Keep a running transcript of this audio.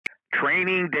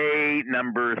Training day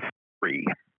number 3.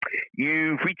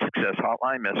 You've reached Success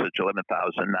Hotline, message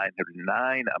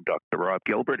 11,909. I'm Dr. Rob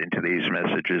Gilbert, and today's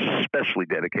message is specially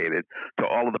dedicated to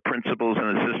all of the principals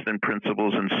and assistant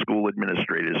principals and school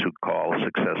administrators who call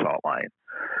Success Hotline.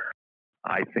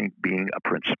 I think being a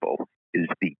principal is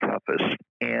the toughest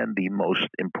and the most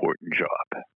important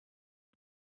job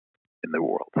in the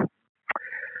world.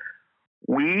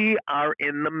 We are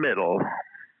in the middle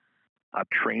of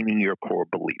training your core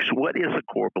beliefs. What is a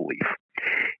core belief?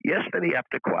 Yesterday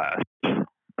after class,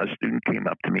 a student came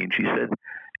up to me and she said,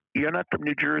 "You're not from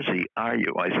New Jersey, are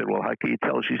you?" I said, "Well, how can you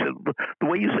tell?" She said, "The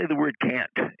way you say the word can't,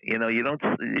 you don't,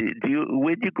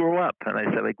 where'd you grow up?" And I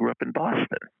said, "I grew up in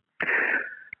Boston."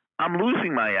 I'm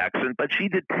losing my accent, but she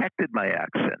detected my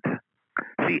accent.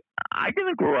 See, I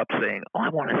didn't grow up saying, "Oh, I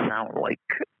want to sound like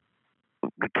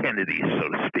the Kennedys, so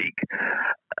to speak."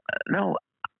 No,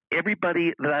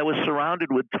 everybody that I was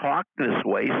surrounded with talked this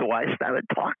way, so I started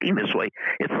talking this way.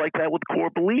 It's like that with core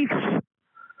beliefs.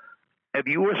 If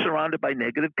you are surrounded by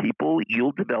negative people,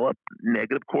 you'll develop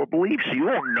negative core beliefs. You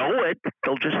won't know it.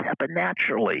 They'll just happen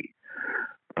naturally.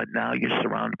 But now you're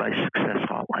surrounded by Success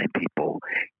Hotline people,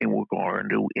 and we're going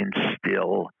to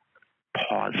instill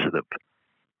positive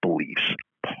beliefs,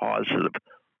 positive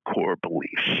core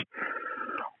beliefs.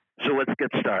 So let's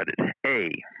get started.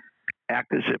 A,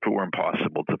 act as if it were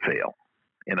impossible to fail.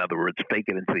 In other words, fake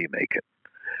it until you make it.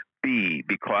 B,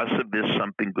 because of this,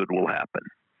 something good will happen.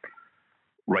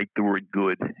 Write the word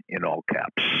good in all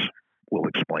caps. We'll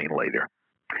explain later.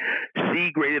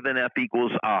 C, greater than F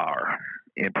equals R.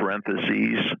 In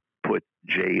parentheses, put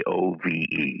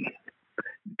JOVE.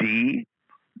 D,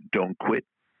 don't quit,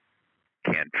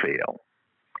 can't fail.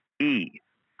 E,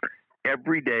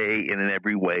 every day and in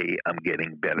every way, I'm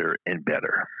getting better and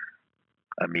better.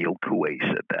 Emile Coué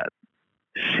said that.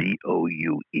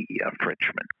 C-O-U-E, a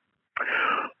Frenchman.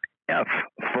 F,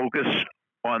 focus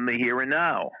on the here and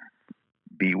now.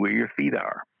 Be where your feet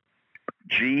are.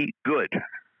 G, good.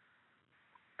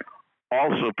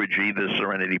 Also for G, the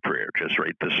Serenity Prayer. Just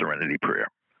write the Serenity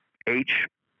Prayer. H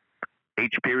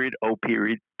period, O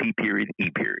period, P period, E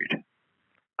period.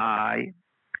 I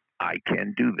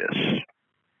can do this.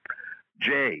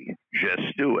 J,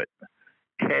 just do it.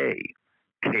 K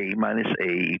minus A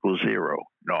equals 0.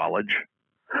 Knowledge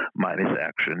minus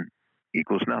action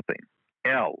equals nothing.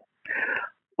 L,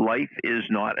 life is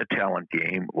not a talent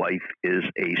game. Life is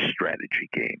a strategy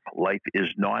game. Life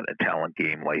is not a talent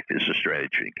game. Life is a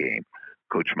strategy game.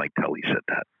 Coach Mike Tully said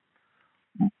that.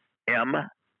 M,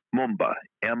 Mumba,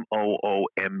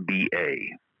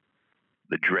 M-O-O-M-B-A,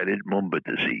 the dreaded Mumba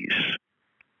disease.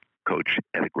 Coach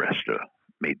Ed Agresta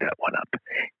made that one up.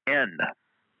 N,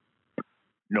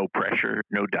 no pressure,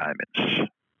 no diamonds.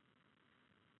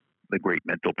 The great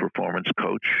mental performance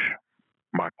coach,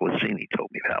 Mark Lassini, told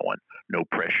me that one. No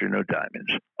pressure, no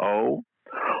diamonds. O,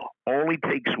 only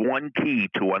takes one key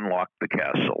to unlock the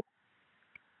castle.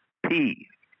 P,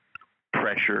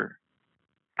 pressure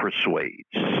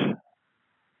persuades.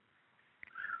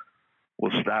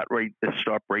 We'll stop right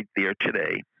there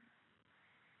today.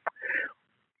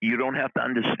 You don't have to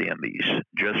understand these.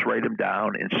 Just write them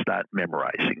down and start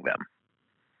memorizing them.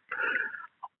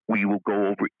 We will go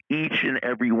over each and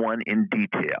every one in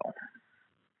detail.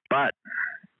 But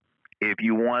if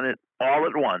you want it all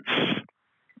at once,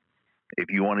 if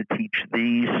you want to teach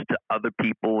these to other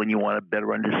people and you want a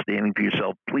better understanding for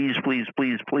yourself, please, please,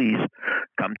 please, please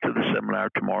come to the seminar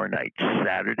tomorrow night,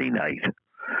 Saturday night,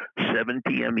 7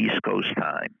 p.m. East Coast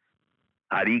time.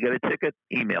 How do you get a ticket?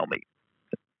 Email me.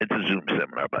 It's a Zoom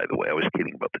seminar, by the way. I was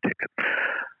kidding about the ticket.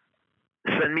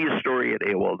 Send me a story at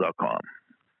AOL.com.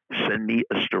 Send me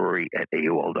a story at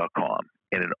AOL.com.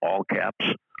 And in all caps,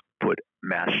 put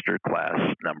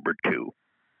Masterclass number 2.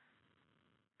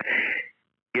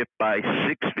 If by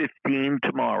 6:15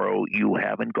 tomorrow you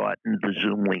haven't gotten the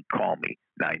Zoom link, call me.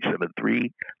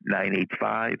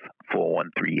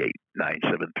 973-985-4138.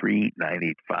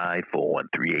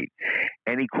 973-985-4138.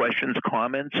 Any questions,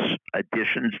 comments,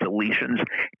 additions, deletions,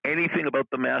 anything about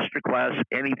the masterclass,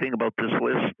 anything about this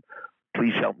list,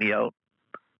 please help me out.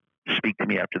 Speak to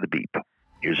me after the beep.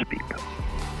 Here's a beep.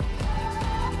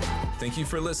 Thank you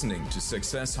for listening to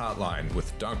Success Hotline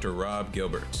with Dr. Rob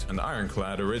Gilbert, an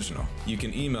Ironclad original. You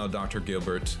can email Dr.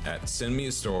 Gilbert at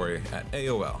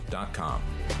sendmeastory@aol.com.